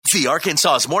The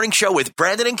Arkansas's Morning Show with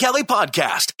Brandon and Kelly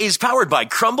podcast is powered by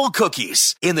Crumble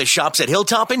Cookies in the shops at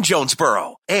Hilltop and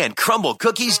Jonesboro and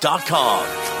crumblecookies.com.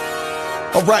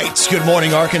 All right. Good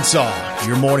morning, Arkansas.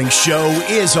 Your morning show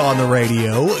is on the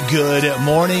radio. Good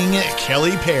morning,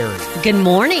 Kelly Perry. Good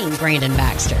morning, Brandon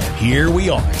Baxter. Here we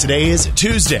are. Today is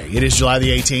Tuesday. It is July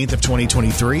the 18th of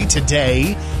 2023.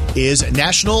 Today is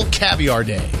National Caviar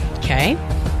Day. Okay.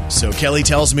 So Kelly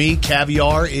tells me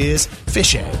caviar is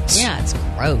fish eggs. Yeah, it's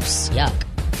gross. Yuck.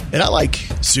 And I like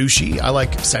sushi. I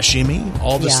like sashimi,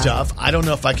 all the stuff. I don't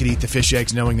know if I could eat the fish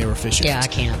eggs knowing they were fish eggs. Yeah, I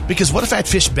can't. Because what if I had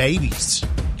fish babies?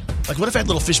 Like, what if I had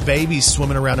little fish babies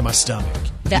swimming around in my stomach?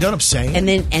 You know what I'm saying?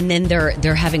 And then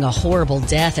they're having a horrible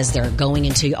death as they're going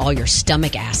into all your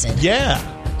stomach acid. Yeah.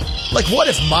 Like, what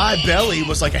if my belly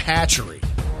was like a hatchery?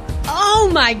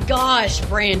 Oh, my gosh,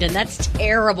 Brandon. That's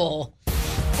terrible.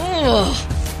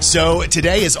 Ugh. So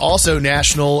today is also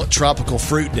National Tropical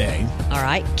Fruit Day. All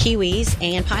right. Kiwis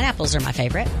and pineapples are my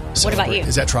favorite. What about you?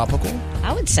 Is that tropical?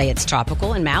 I would say it's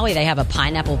tropical. In Maui, they have a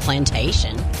pineapple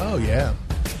plantation. Oh, yeah.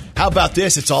 How about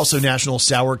this? It's also National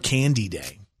Sour Candy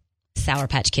Day. Sour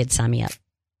Patch Kids, sign me up.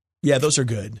 Yeah, those are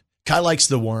good. Kai likes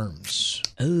the worms.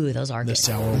 Ooh, those are the good. The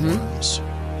sour worms.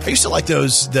 I used to like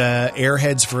the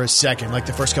airheads for a second, like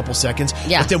the first couple seconds.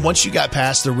 Yeah. But then once you got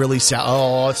past the really sour,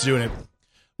 oh, it's doing it.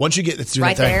 Once you get it's doing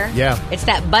right that thing. there. Yeah. It's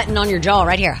that button on your jaw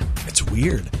right here. It's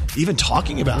weird. Even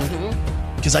talking about it.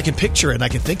 Because I can picture it and I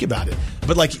can think about it.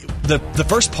 But like the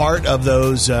first part of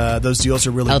those deals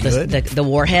are really good. The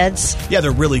warheads? Yeah,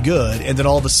 they're really good. And then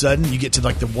all of a sudden you get to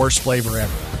like the worst flavor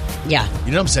ever. Yeah.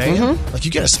 You know what I'm saying? Like you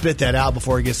got to spit that out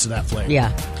before it gets to that flavor.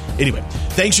 Yeah. Anyway,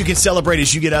 things you can celebrate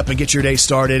as you get up and get your day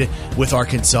started with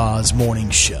Arkansas's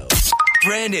Morning Show.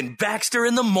 Brandon Baxter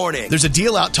in the morning. There's a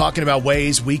deal out talking about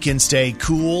ways we can stay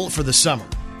cool for the summer.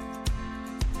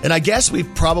 And I guess we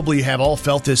probably have all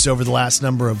felt this over the last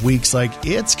number of weeks. Like,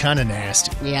 it's kind of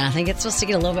nasty. Yeah, I think it's supposed to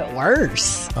get a little bit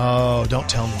worse. Oh, don't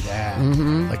tell me that.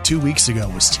 Like 2 weeks ago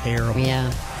was terrible.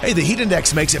 Yeah. Hey, the heat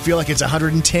index makes it feel like it's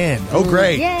 110. Oh,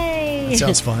 great. Yay. That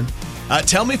sounds fun.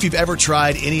 Tell me if you've ever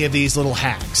tried any of these little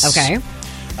hacks. Okay.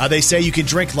 They say you can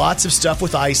drink lots of stuff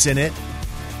with ice in it.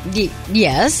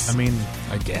 Yes. I mean,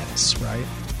 I guess, right?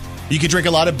 You can drink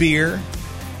a lot of beer.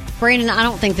 Brandon, I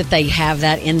don't think that they have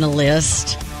that in the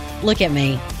list. Look at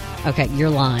me. Okay, you're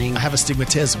lying. I have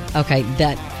astigmatism. Okay,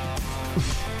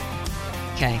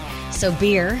 Okay, so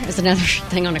beer is another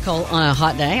thing on a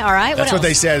hot day. All right, That's what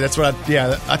they said. That's what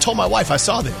I told my wife I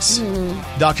saw this.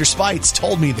 Dr. Spites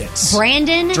told me this.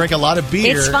 Brandon, drink a lot of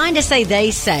beer. It's fine to say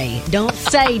they say. Don't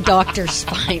say Dr.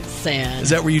 Spites said. Is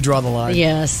that where you draw the line?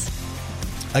 Yes.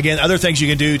 Again, other things you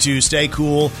can do to stay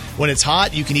cool when it's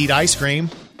hot. You can eat ice cream.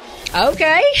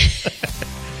 Okay.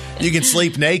 You can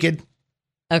sleep naked.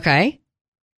 Okay.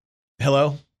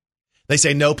 Hello? They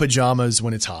say no pajamas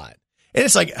when it's hot. And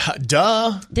it's like,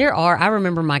 duh. I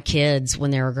remember my kids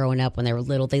when they were growing up, when they were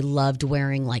little, they loved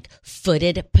wearing like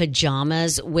footed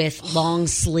pajamas with long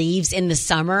sleeves in the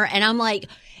summer. And I'm like,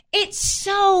 it's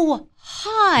so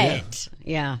hot.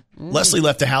 Yeah. Leslie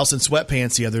left the house in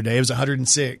sweatpants the other day. It was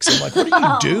 106. I'm like, what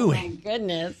are you doing? Oh, my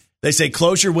goodness. They say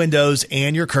close your windows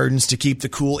and your curtains to keep the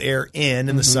cool air in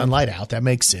and the sunlight out. That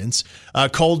makes sense.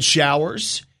 Cold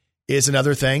showers is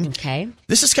another thing. Okay.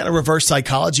 This is kind of reverse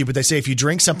psychology, but they say if you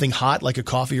drink something hot like a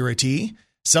coffee or a tea,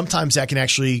 sometimes that can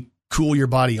actually cool your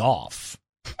body off.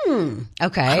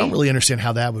 Okay. I don't really understand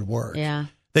how that would work. Yeah.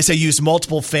 They say use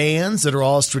multiple fans that are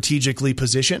all strategically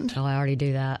positioned. Oh, I already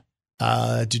do that.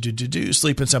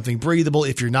 Sleep in something breathable.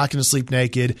 If you're not going to sleep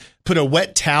naked, put a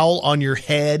wet towel on your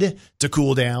head to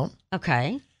cool down.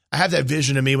 Okay. I have that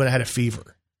vision of me when I had a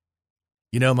fever.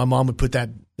 You know, my mom would put that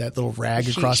little rag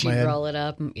across my head. Roll it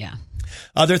up. Yeah.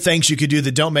 Other things you could do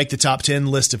that don't make the top 10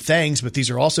 list of things, but these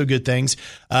are also good things.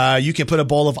 You can put a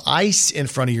bowl of ice in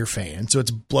front of your fan, so it's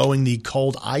blowing the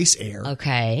cold ice air.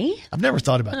 Okay. I've never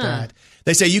thought about that.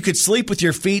 They say you could sleep with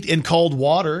your feet in cold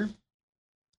water.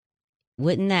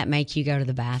 Wouldn't that make you go to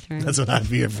the bathroom? That's what I'd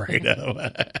be afraid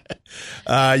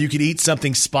of. You could eat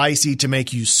something spicy to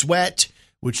make you sweat,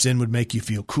 which then would make you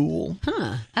feel cool.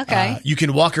 Okay. You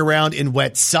can walk around in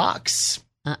wet socks.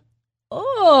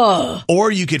 Oh. Or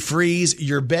you could freeze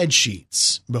your bed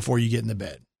sheets before you get in the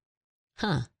bed.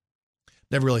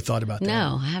 Never really thought about that.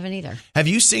 No, I haven't either. Have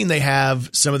you seen they have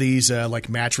some of these like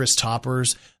mattress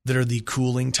toppers that are the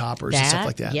cooling toppers and stuff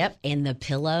like that? Yep, and the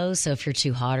pillows. So if you're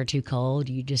too hot or too cold,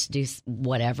 you just do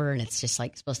whatever, and it's just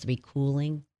like supposed to be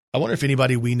cooling. I wonder if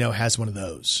anybody we know has one of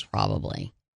those.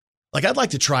 Probably. Like, I'd like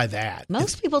to try that.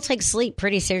 Most people take sleep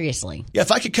pretty seriously. Yeah,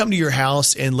 if I could come to your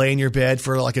house and lay in your bed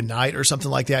for like a night or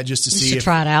something like that just to see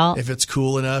try it out. if it's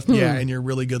cool enough. Yeah, and you're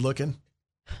really good looking.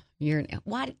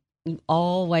 Why do you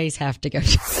always have to go?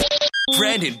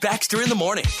 Brandon Baxter in the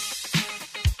morning.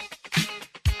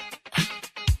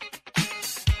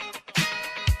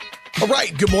 All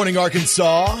right, good morning,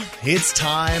 Arkansas. It's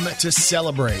time to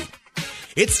celebrate.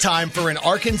 It's time for an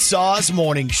Arkansas's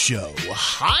morning show.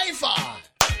 High five!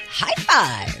 High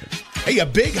five! Hey, a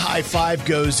big high five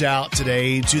goes out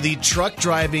today to the truck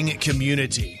driving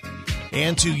community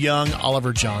and to young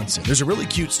Oliver Johnson. There's a really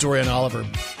cute story on Oliver.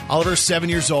 Oliver's 7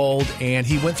 years old, and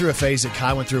he went through a phase that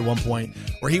Kai went through at one point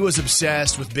where he was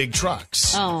obsessed with big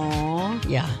trucks. Oh,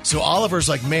 yeah. So Oliver's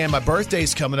like, man, my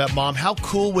birthday's coming up, Mom. How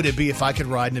cool would it be if I could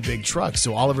ride in a big truck?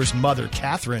 So Oliver's mother,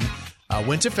 Catherine,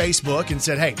 went to Facebook and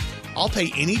said, hey, I'll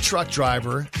pay any truck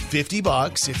driver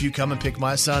 $50 if you come and pick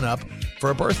my son up for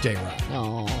a birthday ride.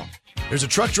 Oh. There's a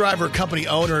truck driver company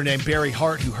owner named Barry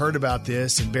Hart who heard about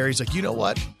this, and Barry's like, you know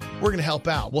what? We're going to help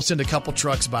out. We'll send a couple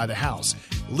trucks by the house.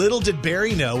 Little did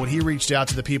Barry know when he reached out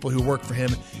to the people who work for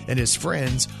him and his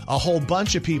friends, a whole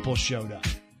bunch of people showed up.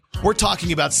 We're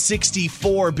talking about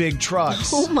 64 big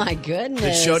trucks. Oh, my goodness.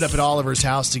 That showed up at Oliver's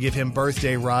house to give him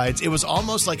birthday rides. It was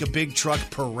almost like a big truck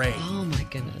parade. Oh, my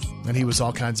goodness. And he was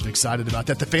all kinds of excited about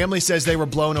that. The family says they were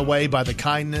blown away by the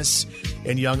kindness,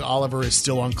 and young Oliver is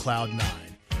still on cloud 9.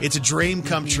 It's a dream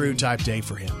come true type day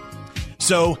for him.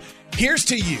 So here's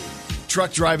to you,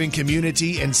 truck driving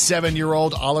community and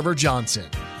 7-year-old Oliver Johnson.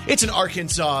 It's an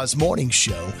Arkansas's morning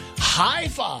show. High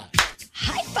five.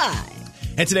 High five.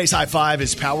 And today's high five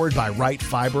is powered by Right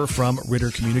Fiber from Ritter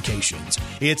Communications.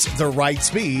 It's the right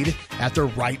speed at the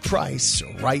right price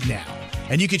right now.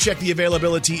 And you can check the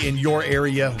availability in your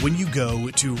area when you go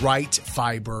to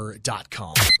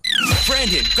rightfiber.com.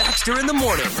 Brandon Baxter in the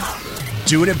morning.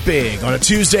 Doing it big on a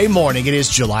Tuesday morning. It is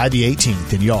July the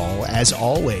 18th. And y'all, as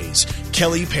always,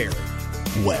 Kelly Perry.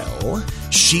 Well,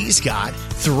 she's got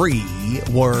 3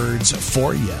 words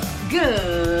for you.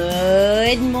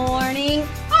 Good morning,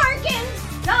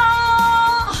 Arkansas!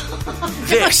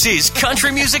 This is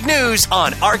Country Music News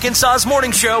on Arkansas's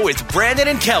Morning Show with Brandon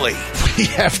and Kelly. We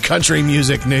have country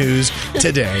music news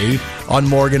today on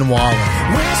Morgan Wallen. Wish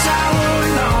I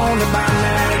would've known by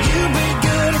now you'd be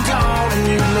good and gone and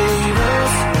you'd leave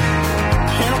us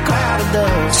in a cloud of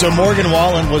dust. So Morgan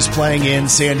Wallen was playing in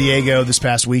San Diego this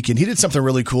past weekend. He did something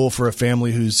really cool for a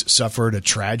family who's suffered a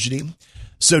tragedy.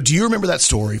 So do you remember that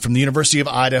story from the University of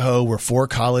Idaho where 4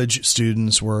 college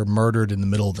students were murdered in the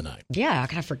middle of the night? Yeah, how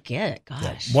can I forget?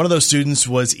 Gosh. One of those students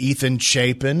was Ethan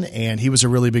Chapin, and he was a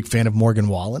really big fan of Morgan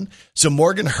Wallen. So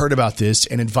Morgan heard about this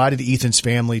and invited Ethan's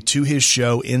family to his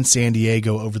show in San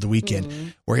Diego over the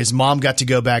weekend, where his mom got to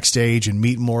go backstage and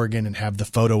meet Morgan and have the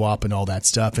photo op and all that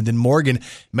stuff. And then Morgan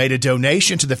made a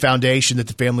donation to the foundation that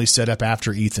the family set up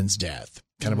after Ethan's death,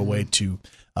 kind of a way to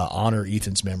honor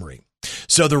Ethan's memory.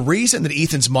 So the reason that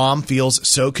Ethan's mom feels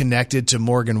so connected to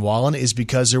Morgan Wallen is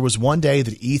because there was one day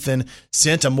that Ethan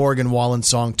sent a Morgan Wallen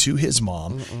song to his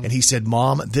mom, and he said,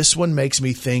 Mom, this one makes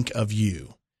me think of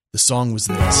you. The song was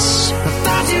this. I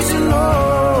thought you should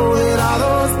know that all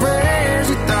those prayers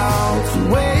you thought you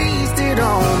wasted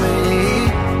on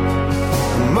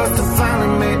me must have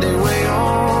finally made their way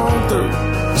on through.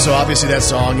 So obviously that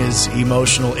song is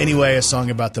emotional. Anyway, a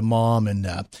song about the mom, and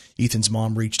Ethan's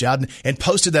mom reached out and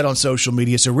posted that on social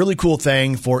media. So really cool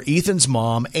thing for Ethan's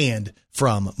mom and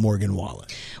from Morgan Wallen.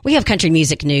 We have country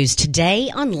music news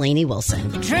today on Lainey Wilson.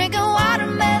 Drinking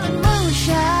watermelon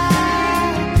moonshine,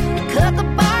 cut the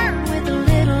barn with a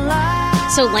little light.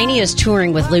 So Lainey is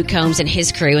touring with Luke Combs and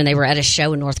his crew, and they were at a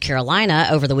show in North Carolina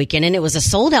over the weekend, and it was a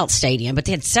sold-out stadium, but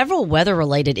they had several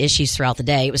weather-related issues throughout the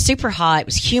day. It was super hot. It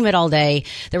was humid all day.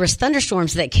 There was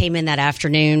thunderstorms that came in that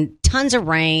afternoon, tons of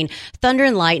rain, thunder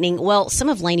and lightning. Well, some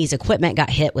of Lainey's equipment got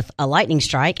hit with a lightning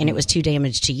strike, and it was too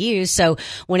damaged to use. So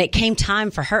when it came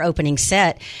time for her opening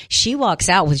set, she walks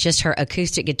out with just her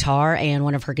acoustic guitar and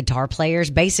one of her guitar players.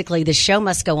 Basically, the show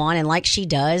must go on, and like she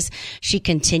does, she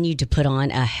continued to put on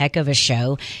a heck of a show.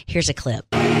 Here's a clip.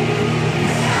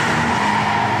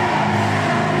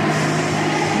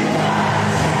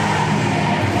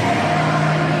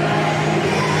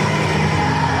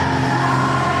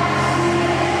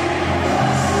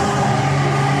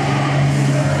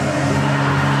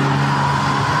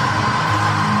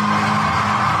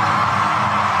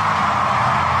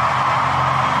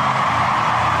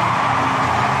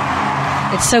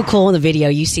 It's so cool in the video.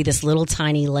 You see this little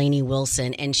tiny Lainey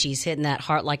Wilson, and she's hitting that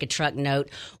heart like a truck note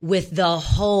with the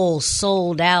whole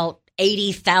sold out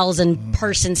 80,000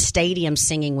 person stadium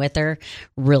singing with her.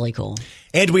 Really cool.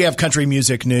 And we have country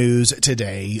music news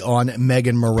today on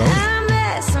Megan Maroney. I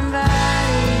met somebody,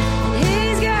 and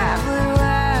he's got blue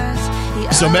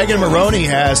eyes. So Megan Maroney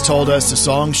has told us the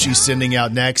song she's sending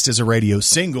out next is a radio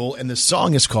single, and the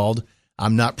song is called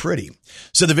I'm Not Pretty.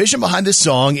 So the vision behind this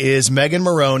song is Megan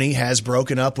Maroney has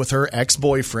broken up with her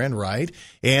ex-boyfriend, right?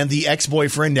 And the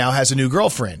ex-boyfriend now has a new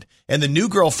girlfriend. And the new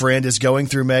girlfriend is going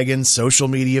through Megan's social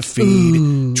media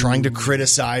feed, trying to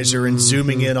criticize her and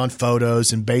zooming in on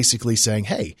photos and basically saying,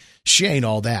 hey, she ain't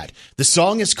all that. The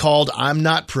song is called I'm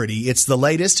Not Pretty. It's the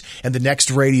latest and the next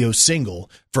radio single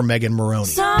for Megan Maroney.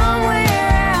 Somewhere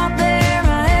out there,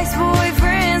 my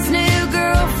ex-boyfriend's new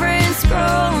girlfriend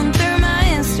scrolling through my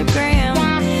Instagram,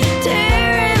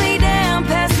 tearing me down,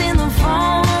 passing the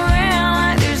phone around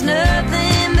like there's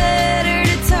nothing better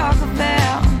to talk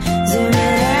about. Zooming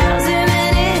out,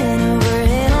 zooming in,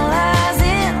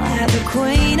 overanalyzing like the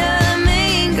queen of the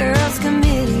Mean Girls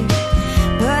Committee.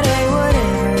 But hey,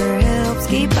 whatever helps,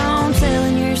 keep on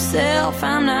telling yourself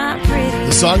I'm not pretty.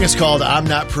 The song is called I'm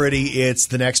Not Pretty. It's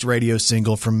the next radio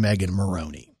single from Megan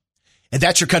Maroney. And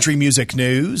that's your country music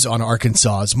news on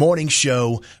Arkansas's Morning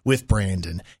Show with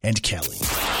Brandon and Kelly.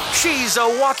 She's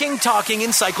a walking, talking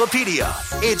encyclopedia.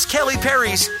 It's Kelly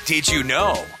Perry's Did You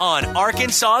Know on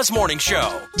Arkansas's Morning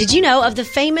Show. Did you know of the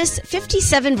famous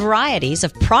 57 varieties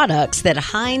of products that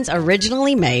Heinz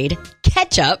originally made?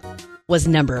 Ketchup was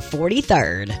number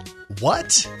 43rd.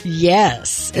 What?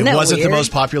 Yes. Isn't It that wasn't weird? the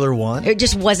most popular one? It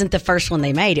just wasn't the first one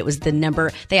they made. It was the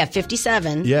number. They have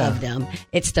 57 Yeah. of them.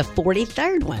 It's the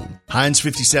 43rd one. Heinz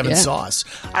 57 Yeah. sauce.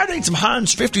 I need some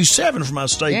Heinz 57 for my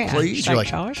steak, Yeah, please. steak You're like,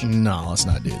 sauce. no, let's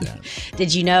not do that.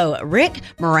 Did you know Rick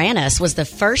Moranis was the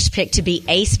first pick to be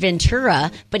Ace Ventura,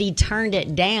 but he turned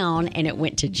it down and it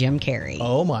went to Jim Carrey?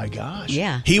 Oh, my gosh.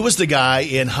 Yeah. He was the guy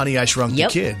in Honey, I Shrunk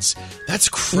Yep. the Kids. That's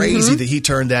crazy that he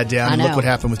turned that down. I And look know. what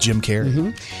happened with Jim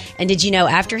Carrey. And did you know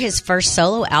after his first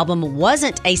solo album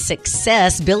wasn't a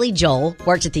success, Billy Joel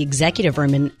worked at the executive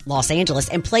room in Los Angeles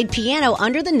and played piano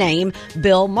under the name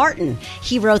Bill Martin.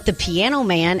 He wrote The Piano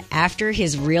Man after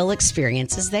his real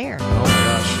experiences there.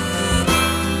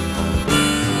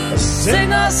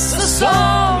 Sing us a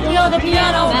song, you're the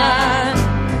piano man.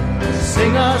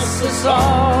 Sing us a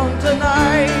song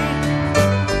tonight.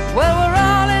 Well, we're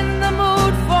all in the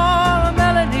mood for a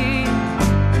melody,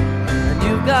 and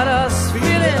you've got us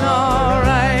feeling all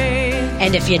right.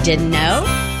 And if you didn't know,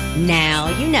 now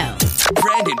you know.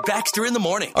 Brandon Baxter in the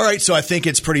morning. All right, so I think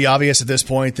it's pretty obvious at this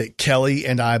point that Kelly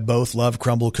and I both love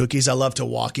crumble cookies. I love to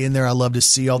walk in there. I love to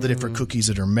see all the different cookies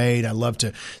that are made. I love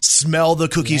to smell the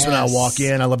cookies when I walk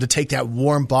in. I love to take that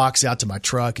warm box out to my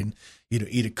truck and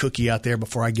eat a cookie out there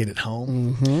before I get it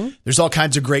home. There's all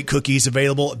kinds of great cookies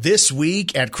available this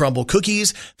week at Crumble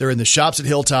Cookies. They're in the shops at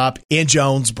Hilltop in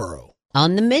Jonesboro.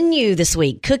 On the menu this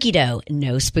week, cookie dough,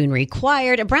 no spoon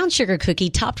required, a brown sugar cookie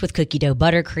topped with cookie dough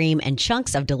buttercream, and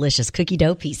chunks of delicious cookie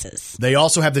dough pieces. They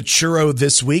also have the churro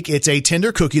this week. It's a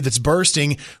tender cookie that's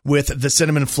bursting with the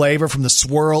cinnamon flavor from the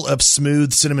swirl of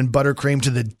smooth cinnamon buttercream to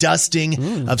the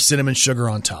dusting of cinnamon sugar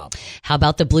on top. How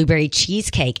about the blueberry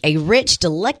cheesecake, a rich,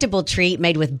 delectable treat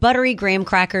made with buttery graham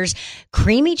crackers,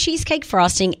 creamy cheesecake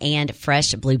frosting, and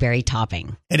fresh blueberry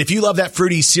topping. And if you love that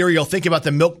fruity cereal, think about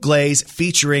the milk glaze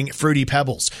featuring Fruity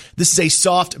Pebbles. This is a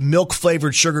soft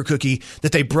milk-flavored sugar cookie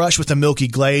that they brush with a milky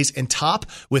glaze and top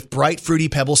with bright Fruity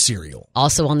Pebble cereal.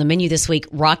 Also on the menu this week,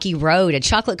 Rocky Road, a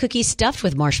chocolate cookie stuffed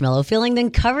with marshmallow filling, then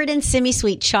covered in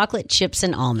semi-sweet chocolate chips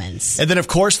and almonds. And then, of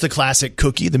course, the classic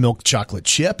cookie, the milk chocolate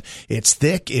chip. It's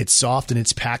thick, it's soft, and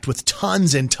it's packed with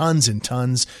tons and tons and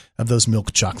tons of those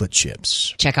milk chocolate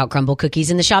chips. Check out Crumble Cookies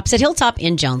in the shops at Hilltop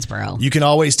in Jonesboro. You can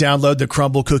always download the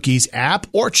Crumble Cookies app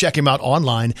or check them out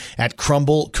online at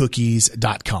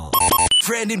crumblecookies.com.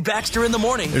 Brandon Baxter in the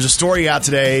morning. There's a story out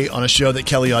today on a show that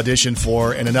Kelly auditioned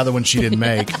for and another one she didn't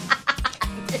make.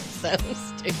 So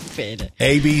stupid.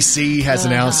 ABC has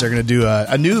announced they're going to do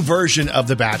a new version of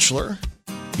The Bachelor.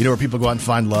 You know, where people go out and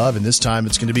find love, and this time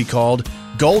it's going to be called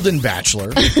Golden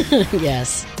Bachelor,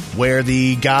 Yes. where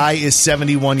the guy is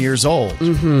 71 years old.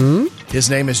 Mm-hmm. His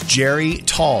name is Jerry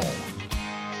Tall.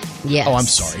 Yes. Oh, I'm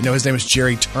sorry. No, his name is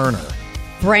Jerry Turner.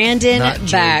 Brandon Not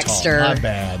Jerry Baxter. Tall. My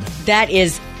bad. That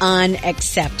is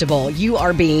unacceptable. You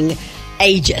are being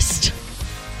ageist.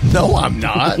 No, I'm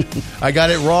not. I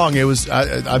got it wrong. It was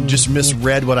I just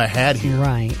misread what I had here.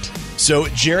 Right. So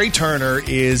Jerry Turner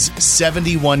is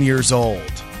 71 years old.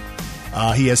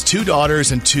 He has 2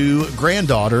 daughters and 2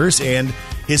 granddaughters, and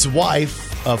his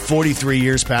wife of 43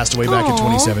 years passed away back in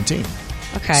 2017.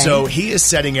 Okay. So he is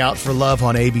setting out for love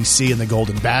on ABC in The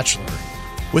Golden Bachelor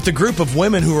with a group of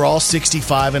women who are all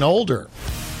 65 and older.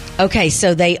 Okay,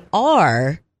 so they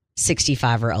are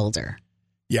 65 or older.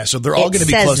 Yeah, so they're all It going to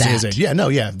be says close to that. his age. Yeah, no,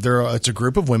 yeah. It's a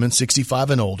group of women,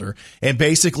 65 and older. And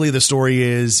basically the story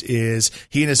is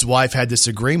he and his wife had this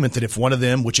agreement that if one of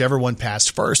them, whichever one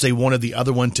passed first, they wanted the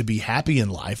other one to be happy in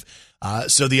life.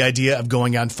 So the idea of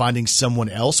going out and finding someone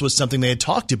else was something they had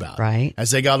talked about. Right.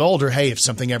 As they got older, hey, if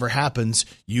something ever happens,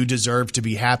 you deserve to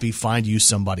be happy, find you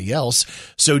somebody else.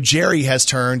 So Jerry has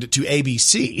turned to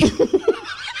ABC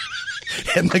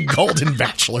and the Golden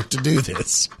Bachelor to do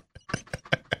this.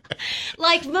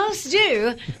 Like most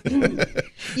do.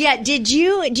 Yeah. Do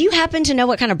you happen to know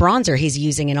what kind of bronzer he's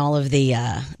using in all of the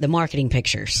marketing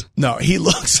pictures? No, he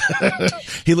looks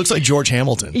like George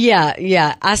Hamilton.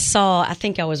 Yeah. I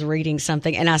think I was reading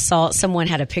something and I saw someone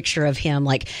had a picture of him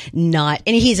and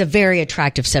he's a very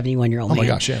attractive 71-year-old man. Oh my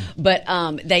gosh, yeah. But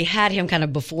they had him kind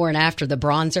of before and after the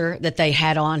bronzer that they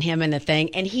had on him and the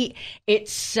thing. And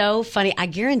it's so funny. I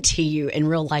guarantee you in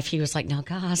real life, he was like, now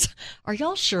guys, are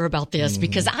y'all sure about this?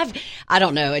 Because I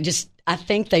don't know. I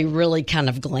think they really kind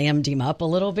of glammed him up a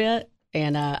little bit.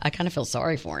 And I kind of feel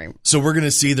sorry for him. So we're going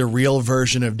to see the real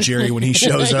version of Jerry when he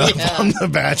shows up on The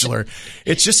Bachelor.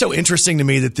 It's just so interesting to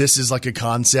me that this is like a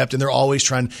concept and they're always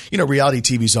trying, reality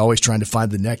TV is always trying to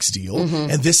find the next deal. Mm-hmm.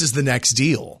 And this is the next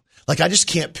deal. Like I just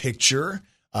can't picture,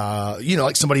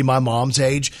 like somebody my mom's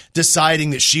age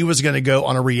deciding that she was going to go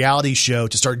on a reality show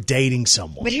to start dating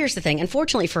someone. But here's the thing.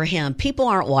 Unfortunately for him, people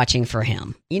aren't watching for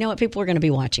him. You know what people are going to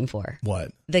be watching for?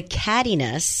 What? The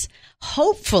cattiness.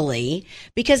 Hopefully,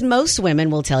 because most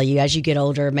women will tell you as you get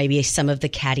older, maybe some of the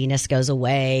cattiness goes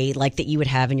away, like that you would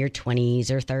have in your 20s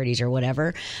or 30s or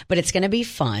whatever. But it's going to be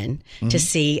fun to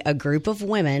see a group of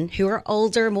women who are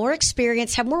older, more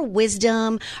experienced, have more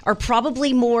wisdom, are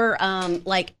probably more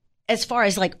as far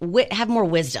as have more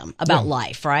wisdom about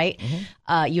life, right?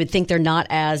 Mm-hmm. You would think they're not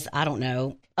as, I don't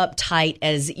know, uptight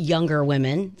as younger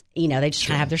women. They just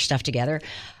kind of have their stuff together.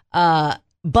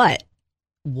 But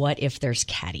what if there's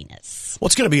cattiness? Well,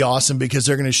 it's going to be awesome because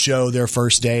they're going to show their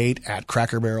first date at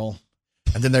Cracker Barrel,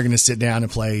 and then they're going to sit down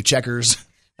and play checkers.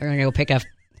 They're going to go pick up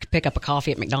a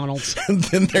coffee at McDonald's. And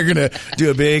then they're going to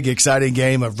do a big, exciting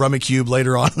game of Rummikub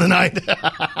later on in the night.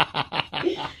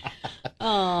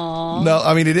 Aww. No,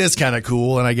 I mean, it is kind of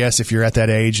cool. And I guess if you're at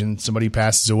that age and somebody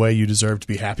passes away, you deserve to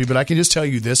be happy. But I can just tell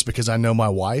you this because I know my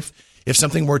wife. If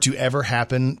something were to ever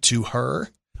happen to her,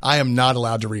 I am not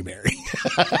allowed to remarry.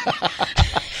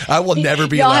 I will never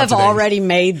be allowed to. Y'all have already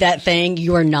made that thing.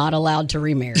 You are not allowed to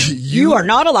remarry. You are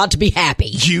not allowed to be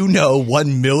happy.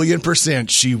 1,000,000%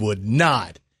 she would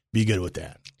not be good with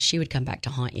that. She would come back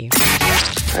to haunt you.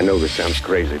 I know this sounds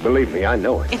crazy. Believe me, I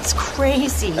know it. It's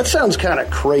crazy. That sounds kind of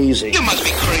crazy. You must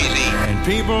be crazy. And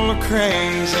people are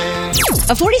crazy.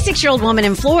 A 46-year-old woman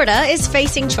in Florida is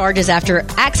facing charges after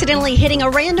accidentally hitting a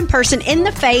random person in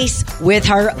the face with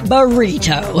her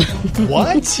burrito.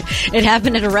 What? It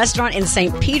happened at a restaurant in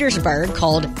St. Petersburg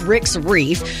called Rick's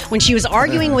Reef when she was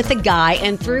arguing with the guy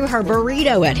and threw her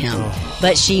burrito at him.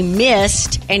 But she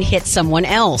missed and hit someone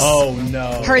else. Oh,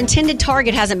 no. Her intended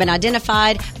target hasn't been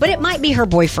identified, but it might be her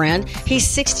boyfriend. He's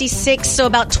 66, so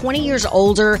about 20 years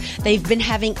older. They've been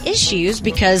having issues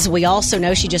because we also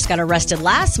know she just got arrested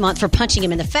last month for punching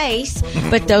him in the face,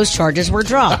 but those charges were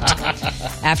dropped.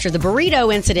 After the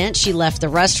burrito incident, she left the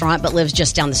restaurant but lives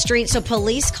just down the street, so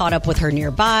police caught up with her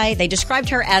nearby. They described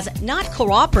her as not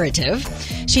cooperative.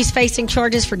 She's facing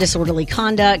charges for disorderly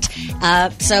conduct,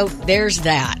 so there's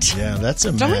that. Yeah, that's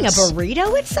a Throwing mess. a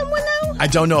burrito at someone, though? I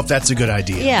don't know if that's a good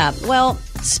idea. Yeah, well,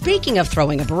 speaking of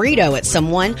throwing a burrito at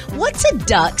someone, what's a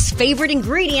duck's favorite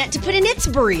ingredient to put in its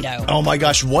burrito? Oh my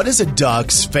gosh, what is a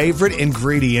duck's favorite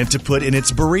ingredient to put in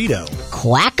its burrito?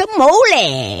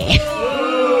 Guacamole.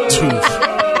 You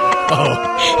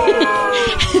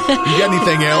got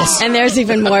anything else? And there's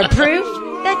even more proof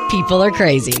that people are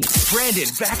crazy. Brandon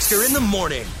Baxter in the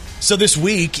morning. So this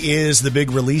week is the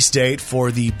big release date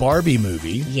for the Barbie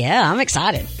movie. Yeah, I'm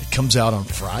excited. It comes out on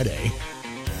Friday.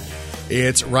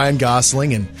 It's Ryan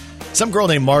Gosling and some girl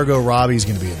named Margot Robbie is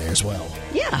going to be in there as well.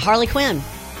 Yeah, Harley Quinn.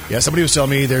 Yeah, somebody was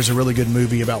telling me there's a really good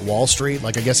movie about Wall Street.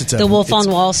 Like, I guess it's The Wolf on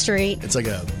Wall Street.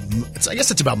 I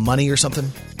guess it's about money or something.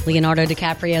 Leonardo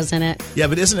DiCaprio's in it. Yeah,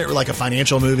 but isn't it like a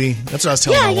financial movie? That's what I was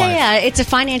telling my wife. Yeah. It's a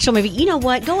financial movie. You know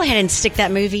what? Go ahead and stick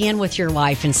that movie in with your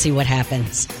wife and see what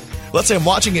happens. Let's say I'm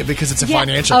watching it because it's a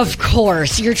financial movie. Of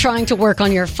course. You're trying to work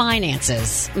on your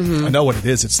finances. Mm-hmm. I know what it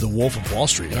is. It's the Wolf of Wall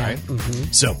Street, right?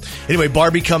 Mm-hmm. So, anyway,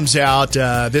 Barbie comes out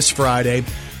this Friday.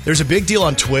 There's a big deal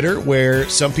on Twitter where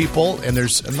some people, and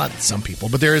there's not some people,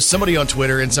 but there is somebody on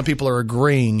Twitter and some people are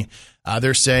agreeing.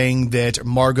 They're saying that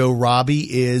Margot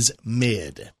Robbie is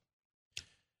mid.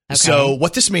 So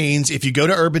what this means, if you go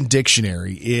to Urban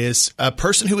Dictionary, is a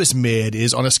person who is mid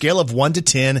is on a scale of 1 to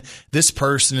 10. This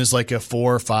person is like a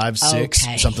 4, 5,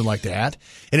 6, something like that.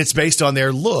 And it's based on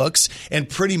their looks. And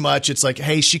pretty much it's like,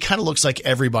 hey, she kind of looks like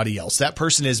everybody else. That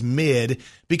person is mid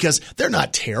because they're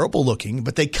not terrible looking,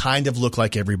 but they kind of look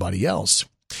like everybody else.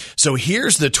 So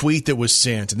here's the tweet that was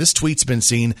sent. And this tweet's been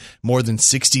seen more than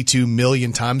 62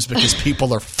 million times because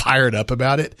people are fired up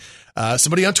about it.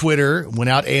 Somebody on Twitter went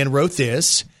out and wrote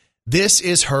this. This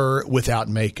is her without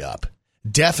makeup.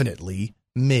 Definitely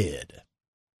mid.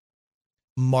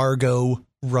 Margot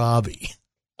Robbie.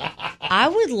 I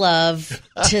would love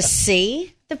to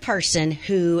see the person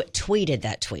who tweeted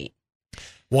that tweet.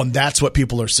 Well, and that's what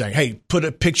people are saying. Hey, put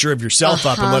a picture of yourself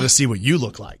up and let us see what you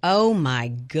look like. Oh, my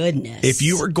goodness. If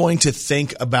you were going to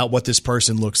think about what this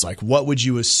person looks like, what would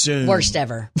you assume? Worst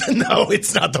ever. No,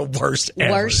 it's not the worst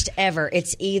ever. Worst ever.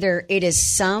 It is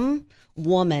some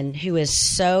woman who is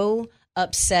so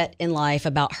upset in life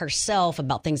about herself,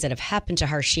 about things that have happened to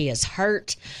her. She is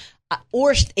hurt.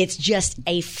 Or it's just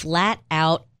a flat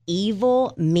out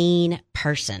evil, mean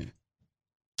person.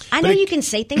 I know you can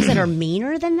say things that are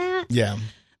meaner than that. Yeah.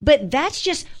 But that's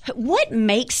just what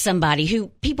makes somebody who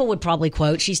people would probably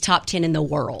quote, she's top 10 in the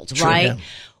world, Sure, right? yeah.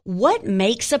 What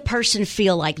makes a person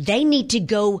feel like they need to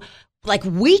go, like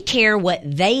we care what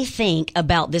they think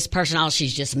about this person? Oh,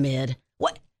 she's just mid.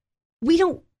 What? We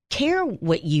don't care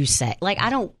what you say. Like,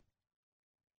 I don't.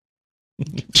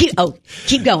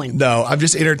 Keep going. No, I'm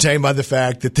just entertained by the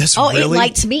fact that this really... it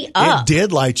lights me up. It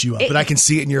did light you up, but I can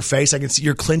see it in your face. I can see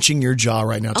you're clenching your jaw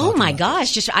right now. Oh my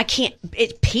gosh. I can't...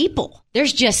 people.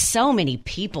 There's just so many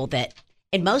people that...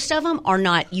 And most of them are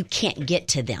not... You can't get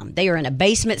to them. They are in a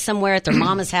basement somewhere at their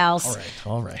mama's house.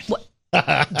 All right.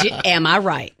 Am I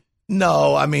right?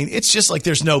 No, I mean, it's just like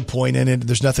there's no point in it.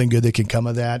 There's nothing good that can come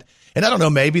of that. And I don't know,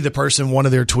 maybe the person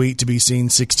wanted their tweet to be seen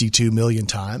 62 million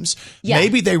times. Yeah.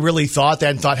 Maybe they really thought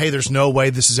that and thought, hey, there's no way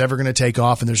this is ever going to take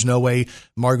off and there's no way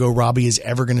Margot Robbie is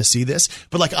ever going to see this.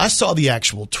 But like I saw the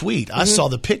actual tweet. I saw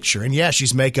the picture. And yeah,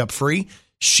 she's makeup free.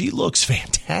 She looks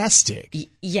fantastic.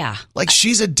 Yeah. Like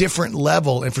she's a different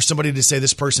level. And for somebody to say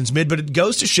this person's mid, but it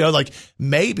goes to show like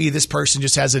maybe this person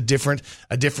just has a different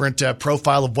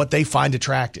profile of what they find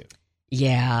attractive.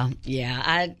 Yeah.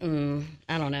 I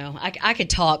don't know. I could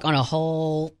talk on a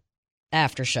whole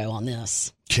after show on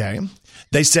this. Okay.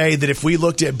 They say that if we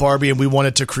looked at Barbie and we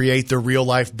wanted to create the real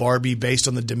life Barbie based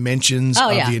on the dimensions of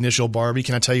the initial Barbie,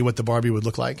 can I tell you what the Barbie would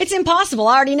look like? It's impossible.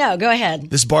 I already know. Go ahead.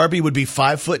 This Barbie would be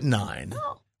 5'9"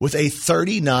 with a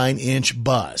 39-inch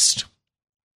bust.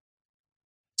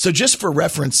 So just for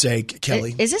reference sake,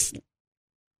 Kelly. Is this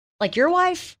like your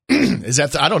wife? Is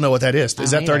that I don't know what that is.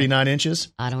 Is that 39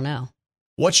 inches? I don't know.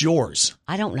 What's yours?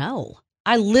 I don't know.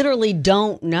 I literally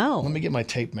don't know. Let me get my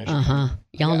tape measure.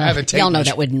 Y'all know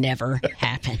that would never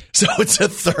happen. So it's a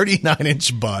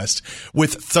 39-inch bust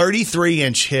with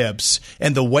 33-inch hips,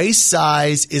 and the waist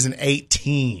size is an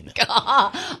 18.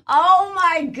 Oh,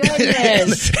 my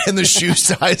goodness. and the shoe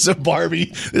size of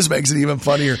Barbie, this makes it even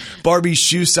funnier. Barbie's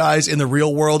shoe size in the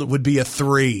real world would be a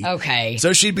 3. Okay.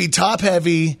 So she'd be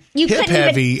top-heavy,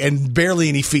 hip-heavy, and barely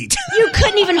any feet. You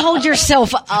couldn't even hold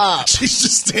yourself up. She's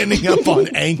just standing up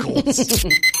on ankles.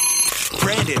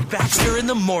 Brandon Baxter in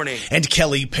the morning. And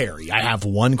Kelly Perry, I have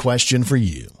one question for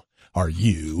you. Are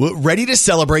you ready to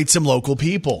celebrate some local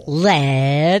people?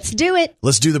 Let's do it.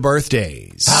 Let's do the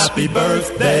birthdays. Happy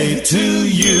birthday to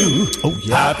you. Oh,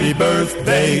 yeah. Happy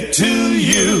birthday to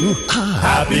you.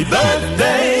 Happy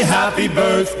birthday, happy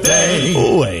birthday.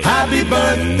 Oh, hey. Happy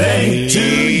birthday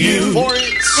to you. Well.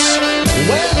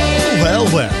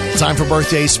 Time for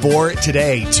birthdays for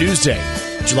today, Tuesday,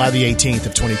 July the 18th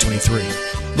of 2023.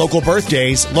 Local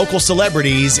birthdays, local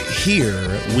celebrities,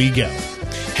 here we go.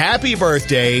 Happy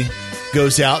birthday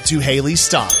goes out to Haley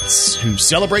Stotts, who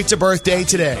celebrates a birthday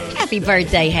today. Happy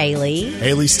birthday, Haley.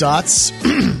 Haley Stotts,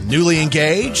 newly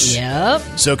engaged. Yep.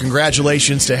 So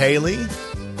congratulations to Haley,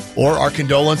 or our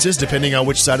condolences, depending on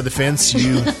which side of the fence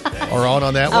you are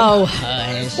on that one. Oh,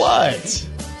 hush.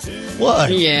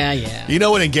 What? Yeah. You know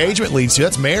what engagement leads to?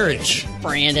 That's marriage.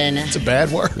 Brandon. It's a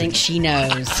bad word. I think she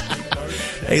knows.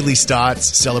 Haley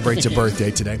Stotts celebrates a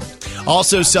birthday today.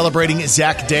 Also celebrating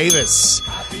Zach Davis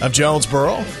of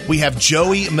Jonesboro. We have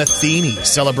Joey Matheny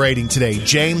celebrating today.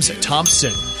 James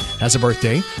Thompson has a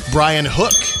birthday. Brian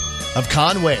Hook of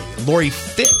Conway. Lori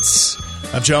Fitz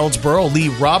of Jonesboro. Lee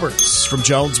Roberts from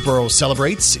Jonesboro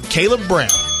celebrates. Caleb Brown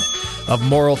of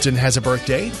Morrilton has a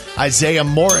birthday. Isaiah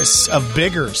Morris of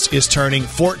Biggers is turning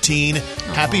 14.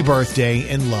 Happy birthday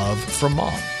and love from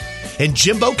Mom. And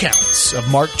Jimbo Counts of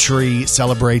Mark Tree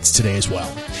celebrates today as well.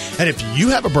 And if you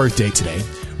have a birthday today,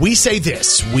 We say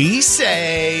this. We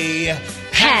say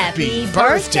Happy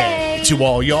birthday to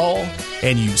all y'all,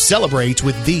 and you celebrate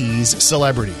with these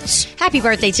celebrities. Happy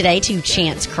birthday today to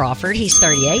Chance Crawford. He's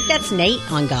 38. That's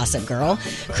Nate on Gossip Girl.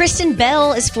 Kristen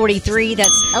Bell is 43.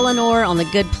 That's Eleanor on The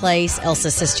Good Place.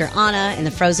 Elsa's sister Anna in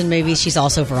the Frozen movies. She's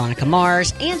also Veronica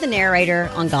Mars and the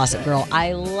narrator on Gossip Girl.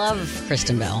 I love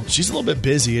Kristen Bell. She's a little bit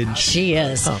busy, isn't she? She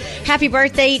is. Happy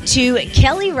birthday to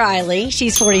Kelly Riley.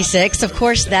 She's 46. Of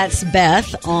course, that's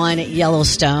Beth on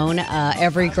Yellowstone.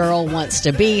 Every girl wants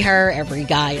to be her. Every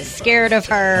guy is scared of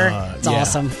her. It's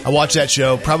awesome. I watched that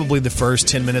show, probably the first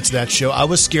 10 minutes of that show. I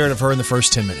was scared of her in the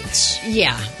first 10 minutes.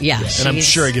 Yeah. And I'm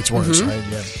sure it gets worse, right?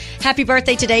 Yeah. Happy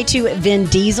birthday today to Vin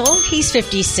Diesel. He's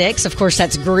 56. Of course,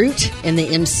 that's Groot in the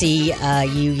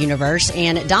MCU universe.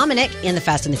 And Dominic in the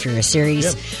Fast and the Furious series.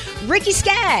 Yep. Ricky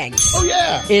Skaggs. Oh,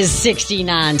 yeah. Is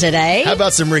 69 today. How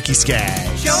about some Ricky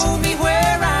Skaggs? Show me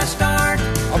where I start.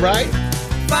 All right.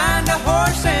 Find a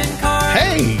horse and cart.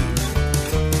 Hey.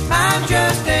 I'm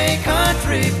just a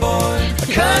country boy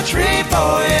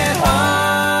at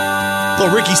heart.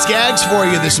 Little Ricky Skaggs for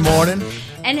you this morning.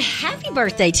 And happy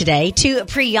birthday today to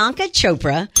Priyanka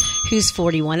Chopra, who's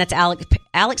 41. That's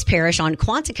Alex Parrish on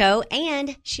Quantico,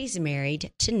 and she's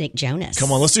married to Nick Jonas.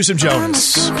 Come on, let's do some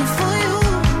Jonas.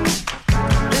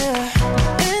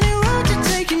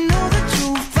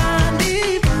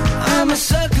 I'm a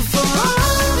sucker for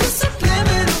all the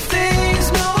subliminal things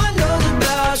no one knows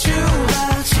about you.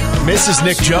 Mrs.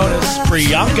 Nick Jonas,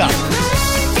 Priyanka.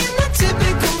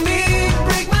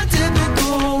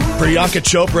 Priyanka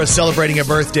Chopra is celebrating a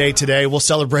birthday today. We'll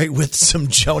celebrate with some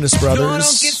Jonas Brothers. Don't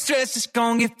get stressed, it's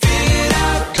gonna get figured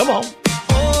out. Come on.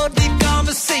 Oh, deep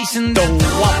conversation. The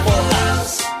Waffle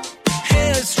House.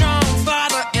 Headstrong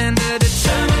father and a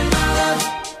determined mother.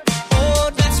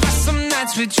 Oh, that's why some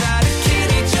nights we try to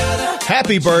kid each other.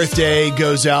 Happy birthday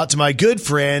goes out to my good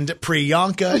friend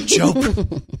Priyanka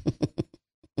Chopra.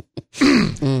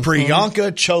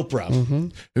 Priyanka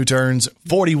Chopra, who turns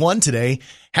 41 today.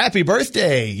 Happy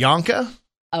birthday, Yanka.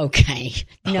 Okay.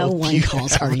 No one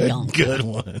calls her Yanka. Good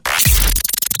one.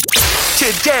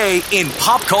 Today in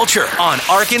pop culture on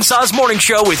Arkansas's Morning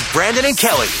Show with Brandon and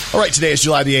Kelly. All right, today is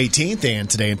July the 18th, and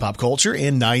today in pop culture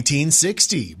in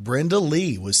 1960, Brenda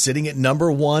Lee was sitting at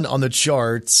number 1 on the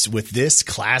charts with this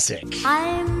classic.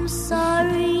 I'm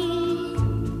sorry,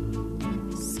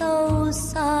 so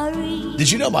sorry.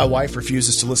 Did you know my wife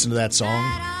refuses to listen to that song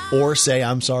or say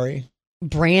I'm sorry?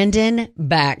 Brandon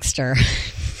Baxter.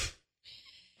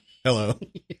 Hello.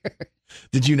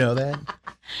 Did you know that?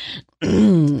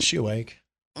 Is she awake?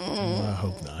 I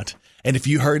hope not. And if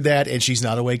you heard that and she's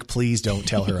not awake, please don't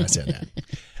tell her I said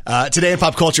that. Today in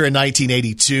pop culture in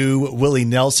 1982, Willie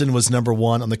Nelson was number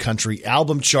 1 on the country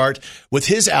album chart with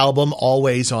his album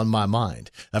Always on My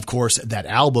Mind. Of course, that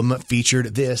album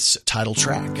featured this title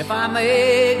track. If I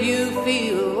made you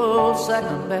feel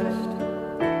second best,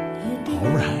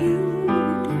 All right.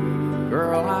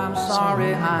 girl, I'm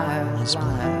sorry I was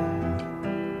blind.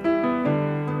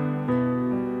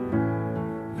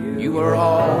 You were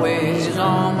always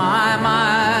on my mind.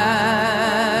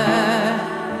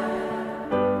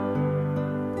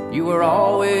 You were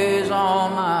always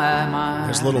on my mind.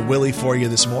 There's a little Willie for you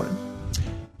this morning.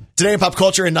 Today in pop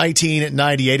culture in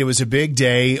 1998, it was a big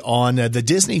day on the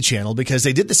Disney Channel because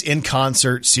they did this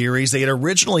in-concert series. They had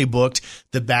originally booked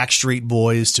the Backstreet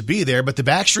Boys to be there, but the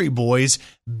Backstreet Boys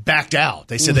backed out.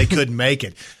 They said they couldn't make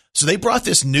it. So they brought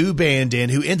this new band in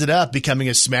who ended up becoming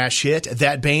a smash hit.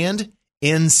 That band,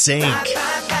 NSYNC.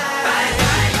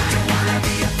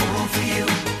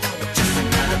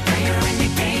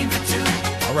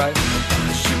 All right.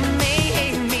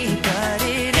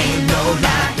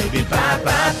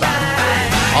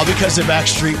 All because the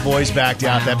Backstreet Boys backed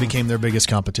out. That became their biggest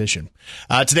competition.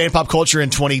 Today in pop culture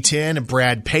in 2010,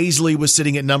 Brad Paisley was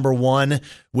sitting at number 1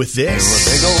 with this.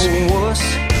 Big old wuss,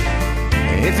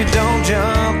 if you don't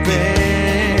jump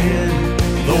in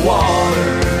the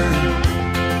water.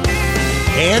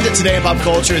 And today in pop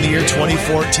culture in the year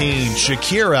 2014,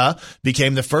 Shakira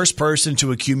became the first person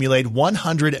to accumulate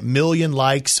 100 million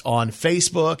likes on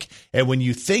Facebook. And when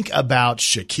you think about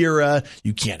Shakira,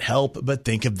 you can't help but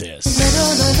think of this.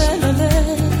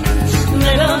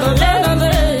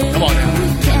 Come on now.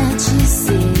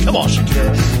 Come on,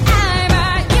 Shakira.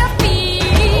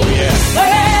 Oh, yeah.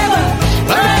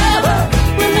 Forever,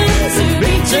 we're meant to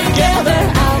be together.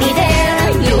 I'll be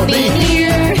there, you'll be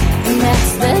here, and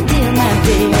that's the deal, my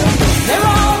dear. They're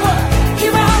all what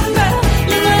you wonder,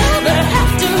 you never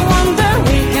have to wonder.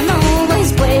 We can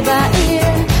always play by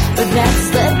ear, but that's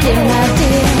the deal, my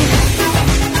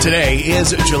dear. Today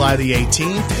is July the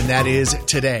 18th, and that is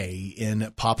Today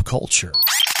in Pop Culture.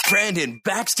 Brandon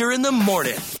Baxter in the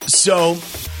morning. So,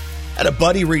 I had a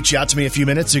buddy reach out to me a few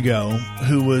minutes ago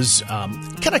who was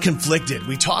kind of conflicted.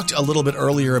 We talked a little bit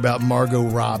earlier about Margot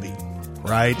Robbie,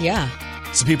 right? Yeah.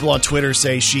 Some people on Twitter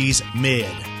say she's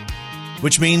mid,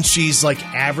 which means she's like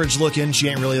average looking. She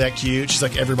ain't really that cute. She's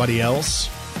like everybody else.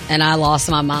 And I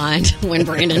lost my mind when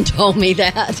Brandon told me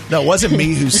that. No, it wasn't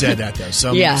me who said that, though.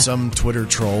 Some Twitter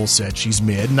troll said she's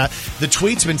mid. And the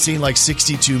tweet's been seen like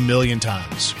 62 million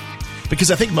times.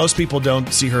 Because I think most people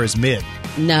don't see her as mid.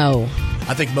 No.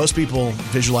 I think most people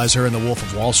visualize her in The Wolf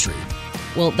of Wall Street.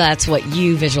 Well, that's what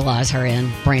you visualize her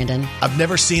in, Brandon. I've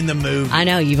never seen the movie. I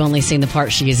know. You've only seen the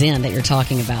part she is in that you're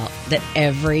talking about. That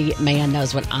every man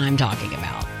knows what I'm talking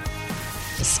about.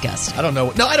 Disgusting. I don't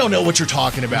know. No, I don't know what you're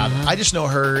talking about. I just know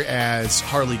her as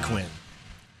Harley Quinn.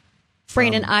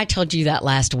 Brandon, I told you that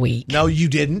last week. No, you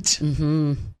didn't.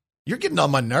 Mm-hmm. You're getting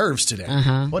on my nerves today.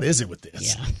 What is it with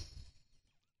this? Yeah.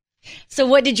 So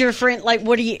what did your friend, like,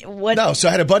 what? No, so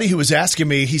I had a buddy who was asking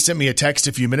me, he sent me a text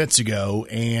a few minutes ago,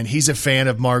 and he's a fan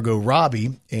of Margot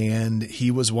Robbie, and he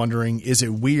was wondering, is it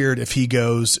weird if he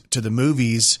goes to the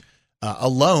movies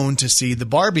alone to see the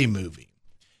Barbie movie?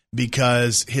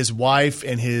 Because his wife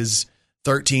and his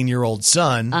 13-year-old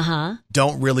son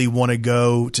don't really want to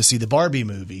go to see the Barbie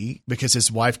movie because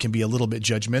his wife can be a little bit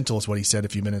judgmental, is what he said a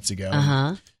few minutes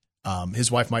ago.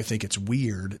 His wife might think it's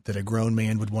weird that a grown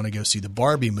man would want to go see the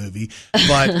Barbie movie.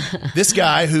 But this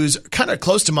guy who's kind of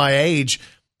close to my age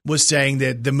was saying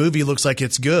that the movie looks like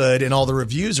it's good and all the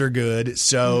reviews are good.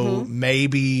 So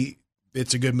maybe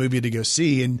it's a good movie to go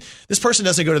see. And this person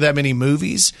doesn't go to that many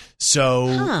movies.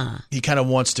 So he kind of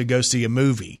wants to go see a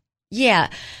movie. Yeah.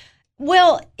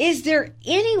 Well, is there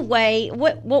any way,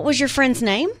 what was your friend's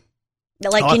name?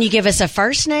 Like, can you give us a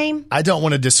first name? I don't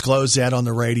want to disclose that on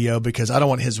the radio because I don't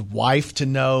want his wife to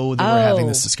know that we're having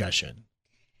this discussion.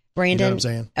 Brandon, you know what I'm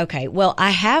saying? Okay. Well,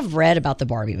 I have read about the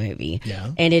Barbie movie.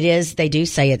 Yeah. And they do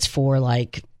say it's for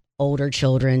like older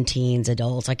children, teens,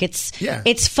 adults. Like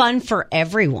it's fun for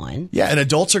everyone. Yeah. And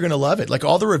adults are going to love it. Like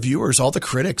all the reviewers, all the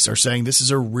critics are saying this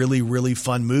is a really, really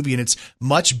fun movie and it's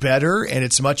much better and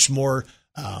it's much more,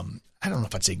 I don't know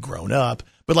if I'd say grown up,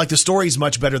 but like the story's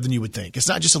much better than you would think. It's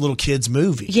not just a little kid's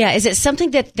movie. Yeah. Is it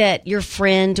something that your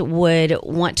friend would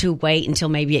want to wait until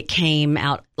maybe it came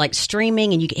out like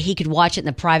streaming and he could watch it in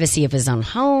the privacy of his own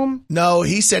home? No,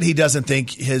 he said he doesn't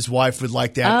think his wife would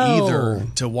like that either,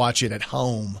 to watch it at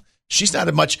home. She's not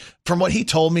from what he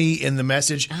told me in the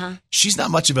message, she's not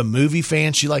much of a movie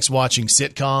fan. She likes watching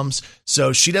sitcoms.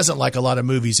 So she doesn't like a lot of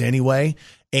movies anyway.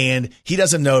 And he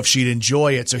doesn't know if she'd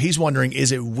enjoy it. So he's wondering,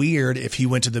 is it weird if he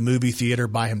went to the movie theater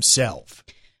by himself?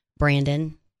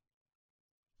 Brandon,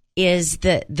 is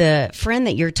the friend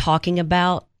that you're talking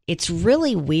about, it's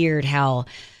really weird how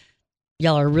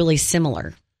y'all are really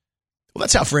similar. Well,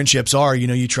 that's how friendships are. You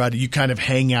know, you kind of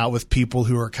hang out with people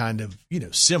who are kind of,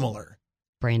 similar.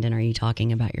 Brandon, are you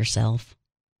talking about yourself?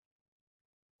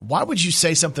 Why would you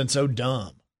say something so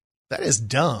dumb? That is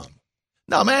dumb.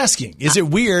 No, I'm asking, is it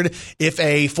weird if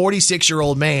a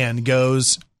 46-year-old man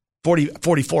goes,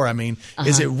 44, I mean,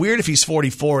 is it weird if he's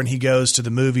 44 and he goes to the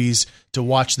movies to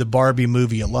watch the Barbie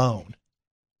movie alone?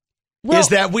 Well, is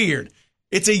that weird?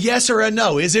 It's a yes or a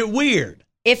no. Is it weird?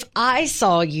 If I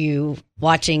saw you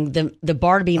watching the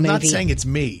Barbie movie. I'm not saying it's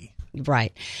me.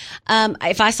 Right.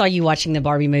 If I saw you watching the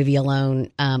Barbie movie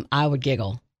alone, I would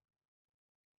giggle.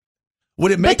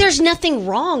 But there's nothing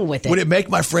wrong with it. Would it make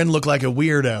my friend look like a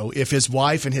weirdo if his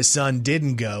wife and his son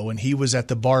didn't go and he was at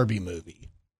the Barbie movie?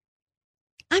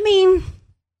 I mean,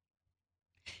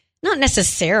 not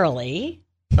necessarily.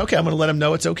 Okay, I'm going to let him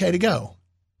know it's okay to go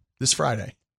this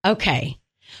Friday. Okay.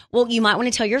 Well, you might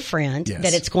want to tell your friend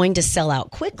that it's going to sell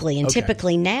out quickly. And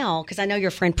typically now, because I know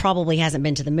your friend probably hasn't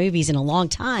been to the movies in a long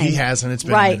time. He hasn't. It's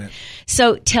been a minute.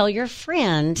 So tell your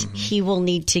friend he will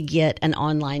need to get an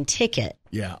online ticket.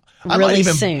 Yeah.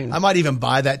 Soon. I might even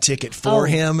buy that ticket for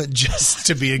him just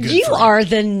to be a good friend. You are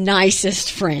the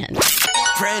nicest friend.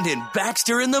 Brandon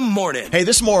Baxter in the morning. Hey,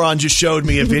 this moron just showed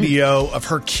me a video of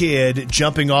her kid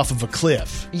jumping off of a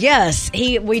cliff. Yes,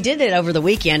 we did it over the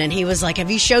weekend, and he was like,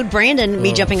 have you showed Brandon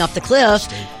me jumping off the cliff?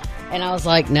 And I was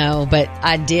like, no, but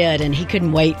I did, and he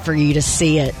couldn't wait for you to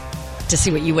see it, to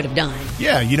see what you would have done.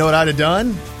 Yeah, you know what I'd have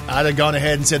done? I'd have gone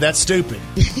ahead and said, that's stupid.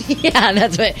 Yeah,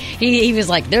 that's what he was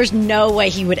like. There's no way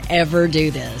he would ever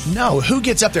do this. No, who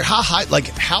gets up there? How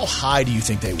high do you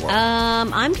think they were?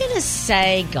 I'm going to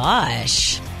say,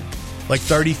 gosh, Like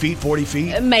 30 feet, 40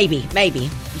 feet? Maybe.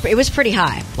 It was pretty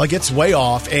high. Like it's way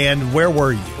off. And where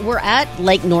were you? We're at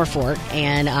Lake Norfolk,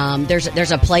 and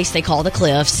there's a place they call the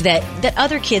Cliffs that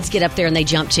other kids get up there and they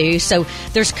jump to. So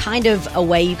there's kind of a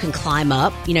way you can climb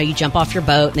up. You know, you jump off your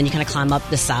boat and then you kind of climb up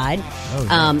the side.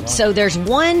 So there's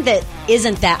one that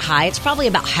isn't that high. It's probably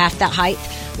about half that height.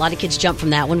 A lot of kids jump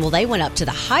from that one. Well, they went up to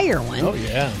the higher one. Oh,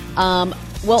 yeah.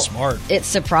 Well, smart. It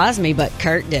surprised me, but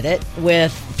Kurt did it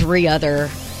with 3 other.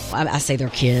 I say they're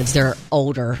kids. They're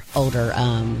older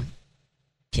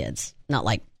kids, not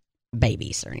like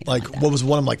babies or anything. Like that. What was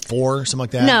one of them, like 4, something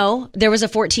like that? No, there was a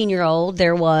 14-year-old.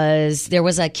 There was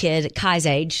a kid Kai's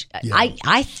age. Yeah.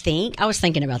 I was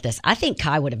thinking about this. I think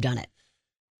Kai would have done it.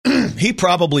 He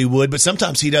probably would, but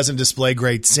sometimes he doesn't display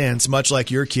great sense, much like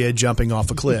your kid jumping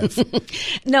off a cliff.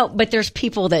 No, but there's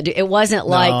people that do. It wasn't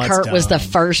like Kurt was the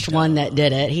first one that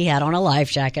did it. He had on a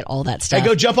life jacket, all that stuff. Hey,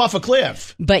 go jump off a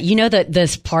cliff. But you know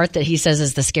this part that he says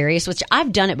is the scariest, which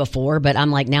I've done it before, but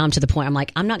I'm like, now I'm to the point, I'm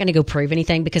like, I'm not going to go prove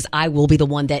anything because I will be the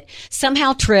one that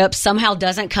somehow trips, somehow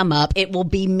doesn't come up. It will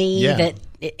be me that...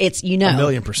 It's,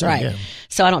 1,000,000%. Right. Yeah.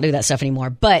 So I don't do that stuff anymore.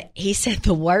 But he said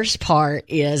the worst part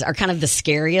is, or kind of the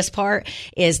scariest part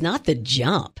is not the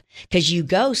jump. Because you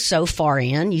go so far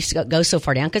in, you go so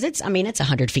far down, because it's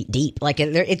 100 feet deep. Like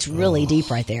it's really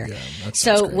deep right there. Yeah,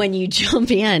 so when you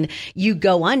jump in, you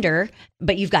go under,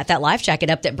 but you've got that life jacket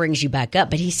up that brings you back up.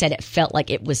 But he said it felt like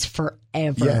it was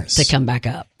forever to come back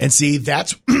up. And see,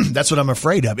 that's what I'm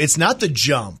afraid of. It's not the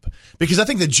jump, because I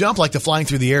think the jump, like the flying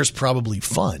through the air, is probably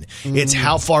fun. It's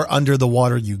how far under the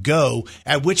water you go,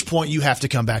 at which point you have to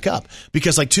come back up.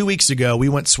 Because like 2 weeks ago, we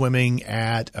went swimming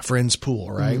at a friend's pool,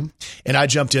 right? And I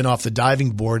jumped in off the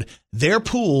diving board. Their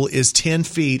pool is 10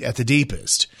 feet at the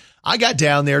deepest. I got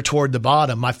down there toward the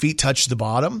bottom. My feet touched the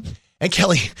bottom. And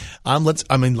Kelly, like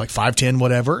 5'10",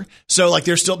 whatever. So like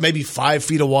there's still maybe 5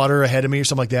 feet of water ahead of me or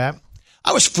something like that.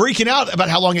 I was freaking out about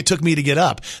how long it took me to get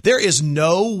up. There is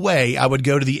no way I would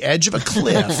go to the edge of a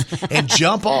cliff and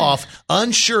jump off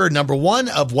unsure, number one,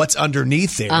 of what's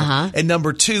underneath there. And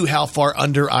number 2, how far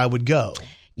under I would go.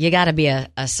 You got to be a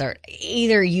certain.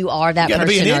 Either you are that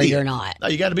person or you're not. No,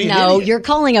 you got to be an idiot. No, you're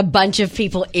calling a bunch of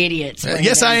people idiots.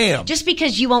 Yes, I am. Just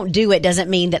because you won't do it doesn't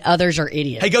mean that others are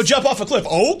idiots. Hey, go jump off a cliff.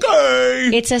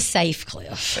 Okay. It's a safe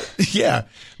cliff. Yeah.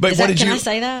 But can I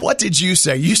say that? What did you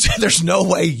say? You said there's no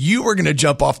way you were going to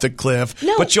jump off the cliff,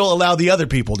 but you'll allow the other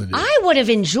people to do it. I would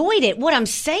have enjoyed it. What I'm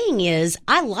saying is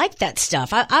I like that stuff.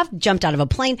 I've jumped out of a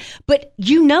plane, but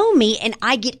you know me and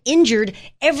I get injured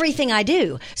everything I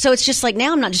do. So it's just like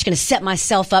now I'm not just going to set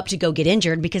myself up to go get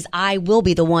injured, because I will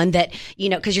be the one that,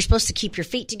 because you're supposed to keep your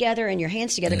feet together and your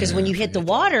hands together, because when you hit the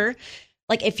water,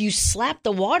 like if you slap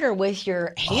the water with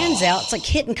your hands out, it's like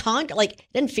hitting concrete. Like it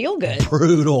doesn't feel good.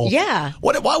 Brutal. Yeah.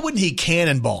 Why wouldn't he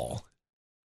cannonball?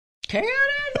 Cannonball.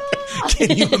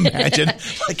 Can you imagine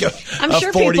like a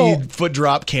 40-foot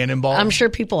drop cannonball? I'm sure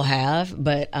people have,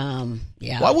 but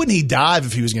yeah. Why wouldn't he dive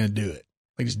if he was going to do it?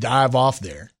 Like just dive off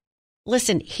there.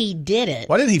 Listen, he did it.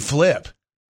 Why didn't he flip?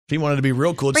 If he wanted to be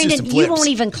real cool, Brandon, just some flips. You won't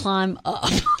even climb up.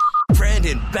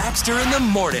 Brandon Baxter in the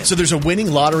morning. So there's a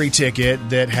winning lottery ticket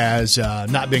that has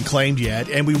not been claimed yet,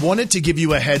 and we wanted to give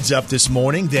you a heads up this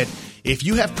morning that if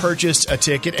you have purchased a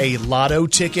ticket, a lotto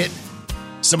ticket,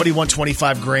 somebody won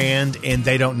 $25,000 and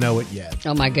they don't know it yet.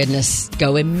 Oh my goodness.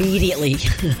 Go immediately.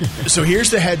 So here's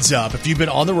the heads up. If you've been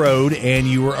on the road and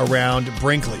you were around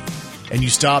Brinkley and you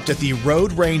stopped at the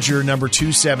Road Ranger number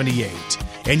 278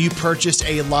 and you purchased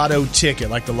a lotto ticket,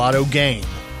 like the lotto game,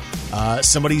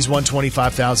 somebody's won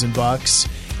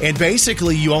 $25,000, and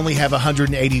basically you only have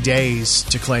 180 days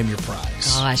to claim your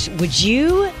prize. Gosh, would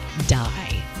you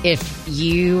die if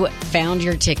you found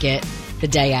your ticket the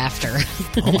day after?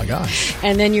 Oh my gosh.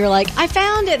 And then you're like, I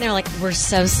found it. And they're like, we're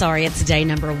so sorry. It's day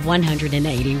number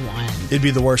 181. It'd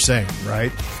be the worst thing,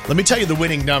 right? Let me tell you the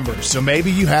winning numbers. So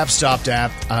maybe you have stopped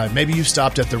at,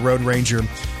 the Road Ranger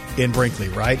in Brinkley,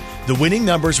 right? The winning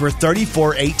numbers were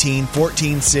 34, 18,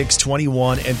 14, 6,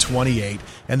 21, and 28.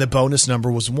 And the bonus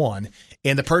number was 1.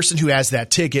 And the person who has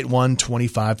that ticket won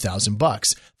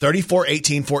 $25,000. 34,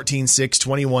 18, 14, 6,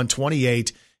 21,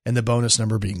 28. And the bonus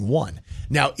number being 1.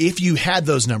 Now, if you had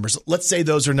those numbers, let's say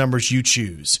those are numbers you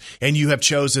choose, and you have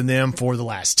chosen them for the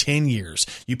last 10 years.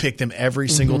 You pick them every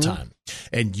single time,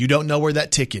 and you don't know where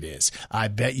that ticket is. I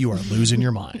bet you are losing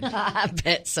your mind. I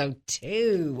bet so,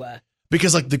 too.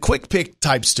 Because like the quick pick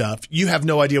type stuff, you have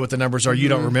no idea what the numbers are. You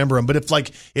don't remember them. But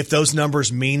if those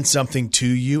numbers mean something to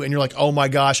you, and you're like, oh my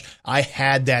gosh, I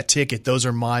had that ticket. Those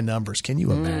are my numbers. Can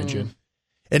you imagine?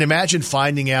 And imagine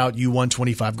finding out you won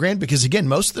 $25,000, because again,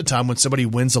 most of the time when somebody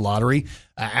wins a lottery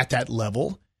at that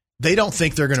level, they don't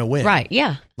think they're going to win. Right,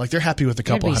 yeah. Like they're happy with a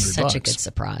couple It'd be $100. such a good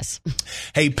surprise.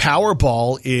 Hey,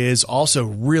 Powerball is also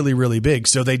really, really big.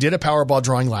 So they did a Powerball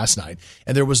drawing last night,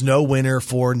 and there was no winner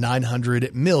for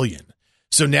 $900 million.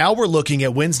 So now we're looking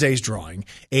at Wednesday's drawing,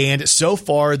 and so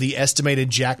far the estimated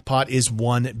jackpot is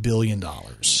 $1 billion.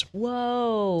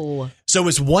 Whoa. So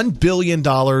is $1 billion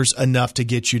enough to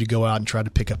get you to go out and try to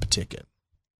pick up a ticket?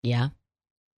 Yeah.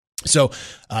 So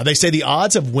they say the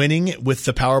odds of winning with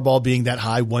the Powerball being that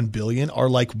high, 1 billion, are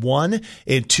like 1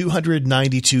 in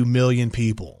 292 million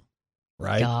people,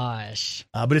 right? Gosh.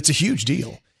 But it's a huge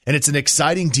deal, and it's an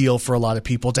exciting deal for a lot of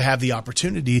people to have the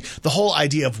opportunity, the whole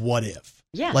idea of what if.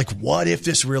 Yeah. Like, what if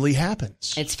this really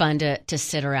happens? It's fun to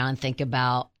sit around and think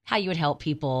about how you would help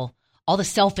people, all the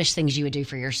selfish things you would do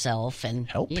for yourself. And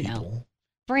Help you people. know,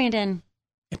 Brandon,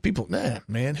 And people,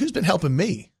 man, who's been helping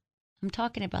me? I'm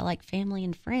talking about like family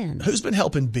and friends. Who's been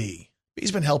helping B?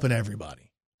 B's been helping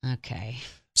everybody. Okay.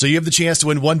 So you have the chance to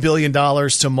win $1 billion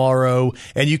tomorrow,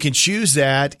 and you can choose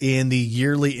that in the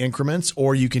yearly increments,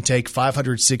 or you can take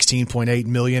 $516.8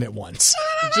 million at once.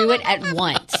 Do it at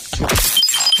once.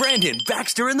 Brandon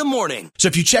Baxter in the morning. So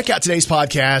if you check out today's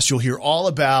podcast, you'll hear all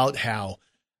about how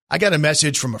I got a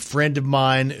message from a friend of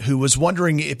mine who was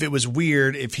wondering if it was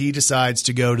weird if he decides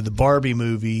to go to the Barbie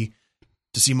movie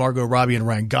to see Margot Robbie and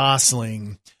Ryan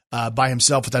Gosling by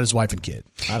himself without his wife and kid.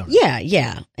 I don't know.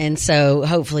 Yeah. And so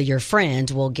hopefully your friend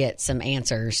will get some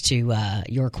answers to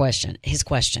his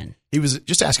question. He was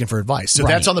just asking for advice. So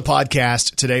Right. that's on the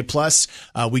podcast today. Plus,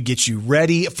 we get you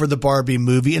ready for the Barbie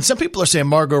movie. And some people are saying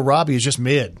Margot Robbie is just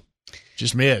mid.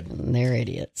 Just mid. They're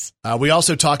idiots. We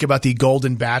also talk about the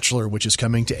Golden Bachelor, which is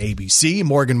coming to ABC.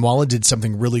 Morgan Wallen did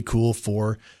something really cool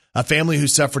for a family who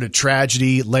suffered a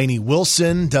tragedy. Lainey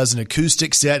Wilson does an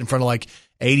acoustic set in front of like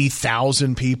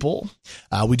 80,000 people.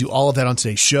 We do all of that on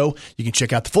today's show. You can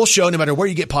check out the full show no matter where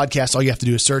you get podcasts. All you have to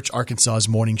do is search Arkansas's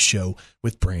Morning Show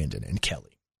with Brandon and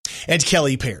Kelly. And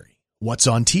Kelly Perry, what's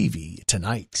on TV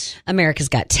tonight? America's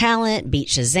Got Talent, Beat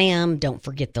Shazam, Don't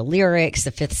Forget the Lyrics,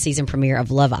 the 5th season premiere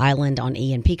of Love Island on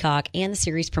E! and Peacock, and the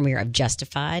series premiere of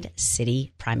Justified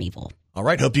City Primeval. All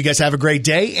right. Hope you guys have a great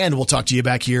day, and we'll talk to you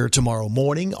back here tomorrow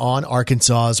morning on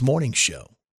Arkansas's Morning Show.